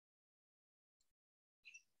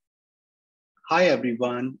Hi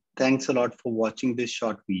everyone, thanks a lot for watching this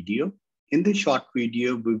short video. In this short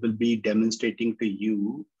video, we will be demonstrating to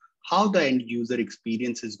you how the end user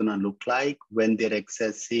experience is going to look like when they're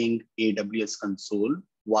accessing AWS console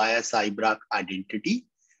via Cyberark identity,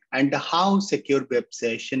 and how secure web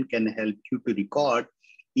session can help you to record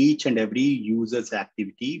each and every user's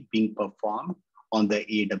activity being performed on the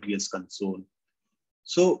AWS console.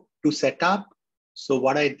 So to set up,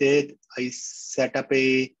 what I did, I set up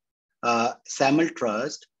a SAML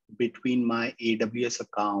trust between my AWS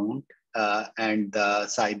account and the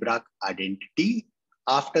Cyberark identity.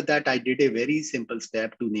 After that, I did a very simple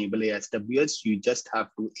step to enable a SWS. You just have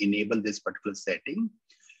to enable this particular setting.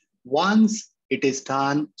 Once it is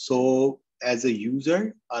done, so as a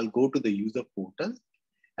user, I'll go to the user portal.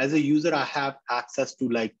 As a user, I have access to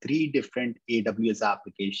like 3 different AWS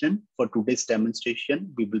applications. For today's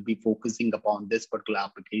demonstration, we will be focusing upon this particular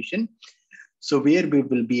application. So where we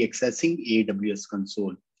will be accessing AWS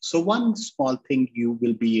console. So one small thing you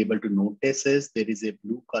will be able to notice is there is a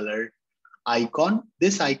blue color icon.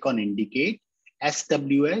 This icon indicates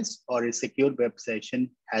SWS or a secure web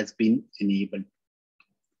session has been enabled.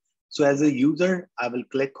 So as a user, I will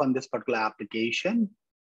click on this particular application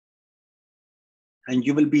and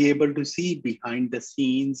you will be able to see behind the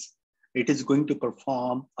scenes, it is going to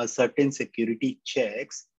perform a certain security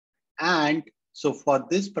checks. And so for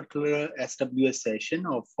this particular SWS session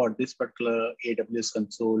or for this particular AWS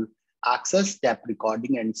console, access, step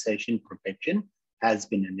recording, and session protection has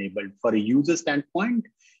been enabled. For a user standpoint,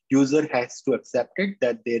 user has to accept it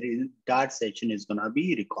that that session is going to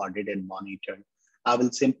be recorded and monitored. I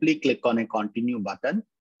will simply click on a continue button.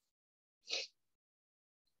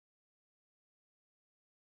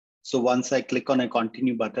 So once I click on a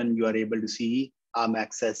continue button, you are able to see I'm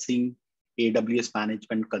accessing AWS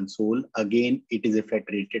Management Console. Again, it is a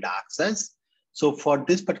federated access. So for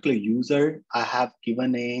this particular user, I have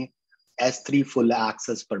given a S3 full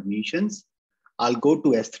access permissions. I'll go to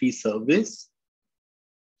S3 service.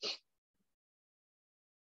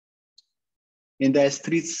 In the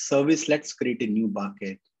S3 service, let's create a new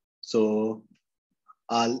bucket. So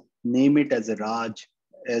I'll name it as a Raj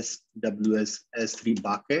SWS S3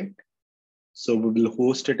 bucket. So we will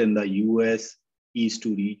host it in the US East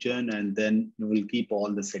 2 region, and then we will keep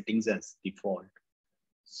all the settings as default.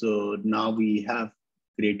 So now we have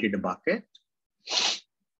created a bucket.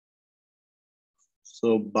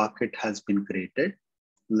 So bucket has been created.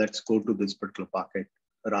 Let's go to this particular bucket,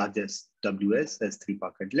 Raj SWS S3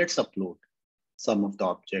 bucket. Let's upload some of the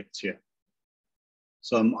objects here.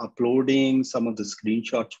 So I'm uploading some of the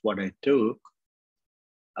screenshots what I took,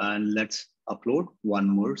 and let's upload one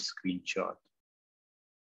more screenshot.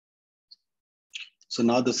 So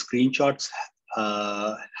now the screenshots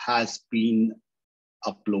has been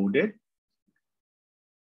uploaded.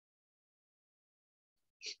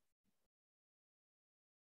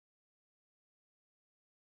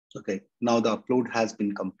 Okay, now the upload has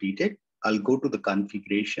been completed. I'll go to the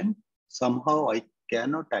configuration. Somehow I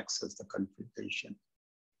cannot access the configuration.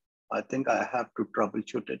 I think I have to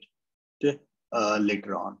troubleshoot it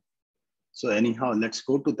later on. So anyhow, let's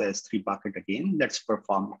go to the S3 bucket again. Let's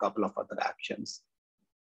perform a couple of other actions.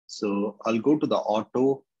 So I'll go to the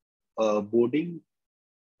auto boarding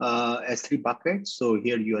S3 bucket. So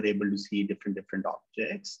here you are able to see different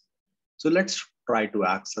objects. So let's try to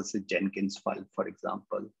access a Jenkins file, for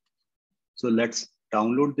example. So let's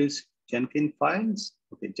download this Jenkins files.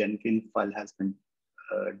 Okay, Jenkins file has been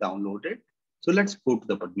downloaded. So let's go to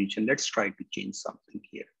the permission. Let's try to change something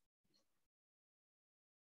here.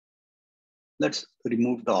 Let's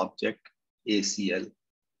remove the object ACL.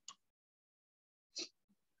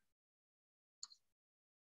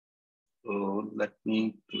 So let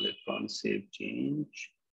me click on save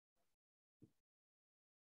change.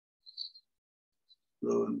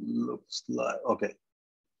 So looks like, okay,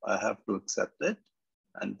 I have to accept it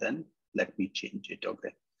and then let me change it.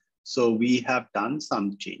 Okay, so we have done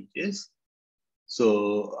some changes.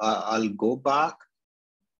 So I'll go back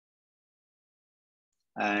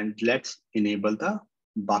and let's enable the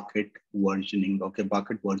bucket versioning. Okay,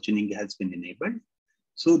 bucket versioning has been enabled.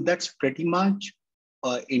 So that's pretty much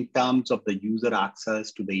in terms of the user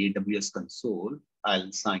access to the AWS console.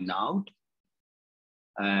 I'll sign out.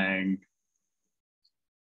 And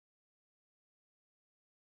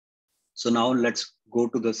so now let's go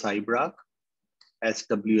to the Cyberark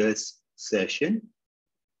SWS session.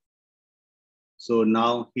 So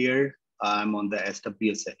now here I'm on the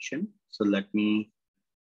SWS section. So let me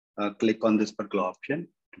click on this particular option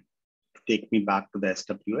to take me back to the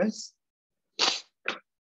SWS.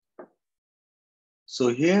 So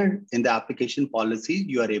here in the application policy,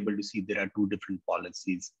 you are able to see there are 2 different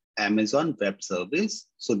policies. Amazon Web Service.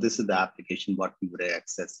 So this is the application what we were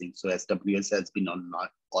accessing. So SWS has been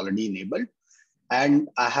already enabled. And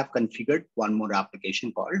I have configured one more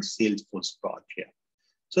application called Salesforce Prod here.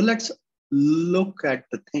 So let's look at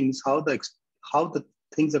the things, how the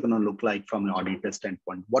things are going to look like from an auditor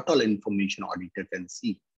standpoint, what all information auditor can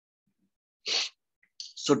see.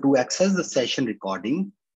 So to access the session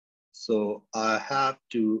recording, so I have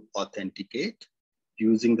to authenticate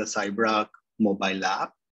using the Cyberark mobile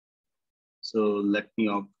app. So let me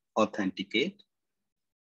authenticate.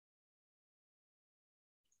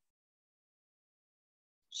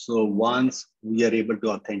 So once we are able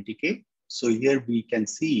to authenticate, so here we can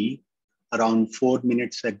see around 4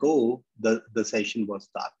 minutes ago, the session was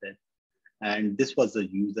started. And this was the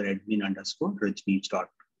user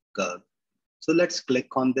admin_rajneesh.curve. So let's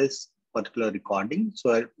click on this particular recording.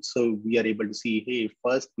 So we are able to see, hey,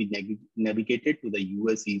 first we navigated to the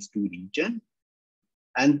US East 2 region.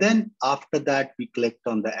 And then after that, we clicked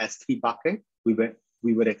on the S3 bucket. We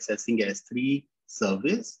were accessing S3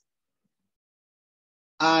 service.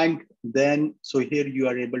 And then, so here you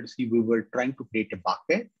are able to see, we were trying to create a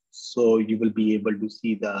bucket. So you will be able to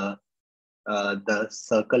see the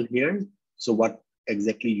circle here. So what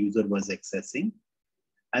exactly user was accessing.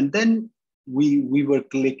 And then we were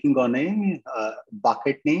clicking on a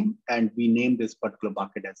bucket name, and we named this particular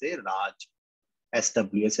bucket as a Raj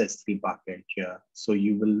SWS S3 bucket here. So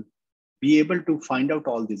you will be able to find out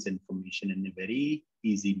all this information in a very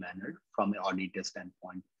easy manner from an auditor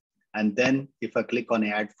standpoint. And then if I click on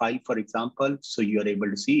add file, for example, so you're able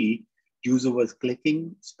to see user was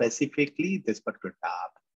clicking specifically this particular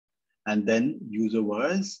tab. And then user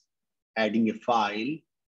was adding a file.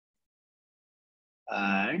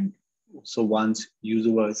 And so once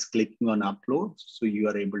user was clicking on upload, so you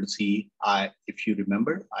are able to see, if you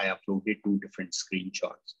remember, I uploaded 2 different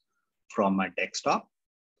screenshots from my desktop.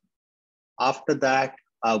 After that,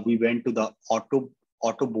 we went to the auto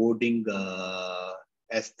boarding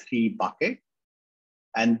S3 bucket.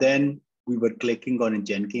 And then we were clicking on a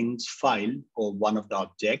Jenkins file or one of the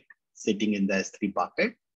object sitting in the S3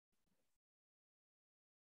 bucket.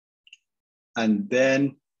 And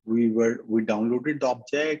then we downloaded the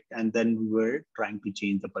object, and then we were trying to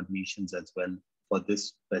change the permissions as well for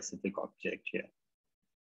this specific object here.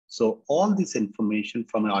 So all this information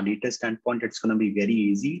from an auditor standpoint, it's going to be very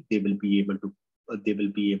easy. They will be able to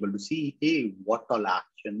see, hey, what all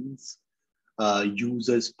actions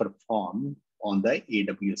users perform on the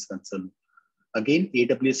AWS console. Again,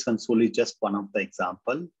 AWS console is just one of the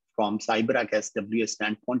example. From Cyberark SWS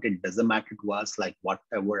standpoint, it doesn't matter to us like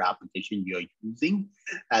whatever application you're using,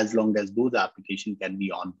 as long as those applications can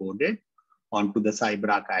be onboarded onto the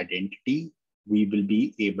Cyberark identity, we will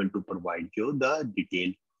be able to provide you the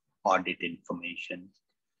detailed audit information.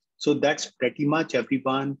 So that's pretty much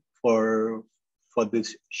everyone for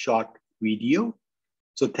this short video.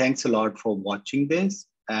 So thanks a lot for watching this,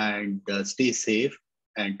 and stay safe,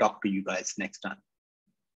 and talk to you guys next time.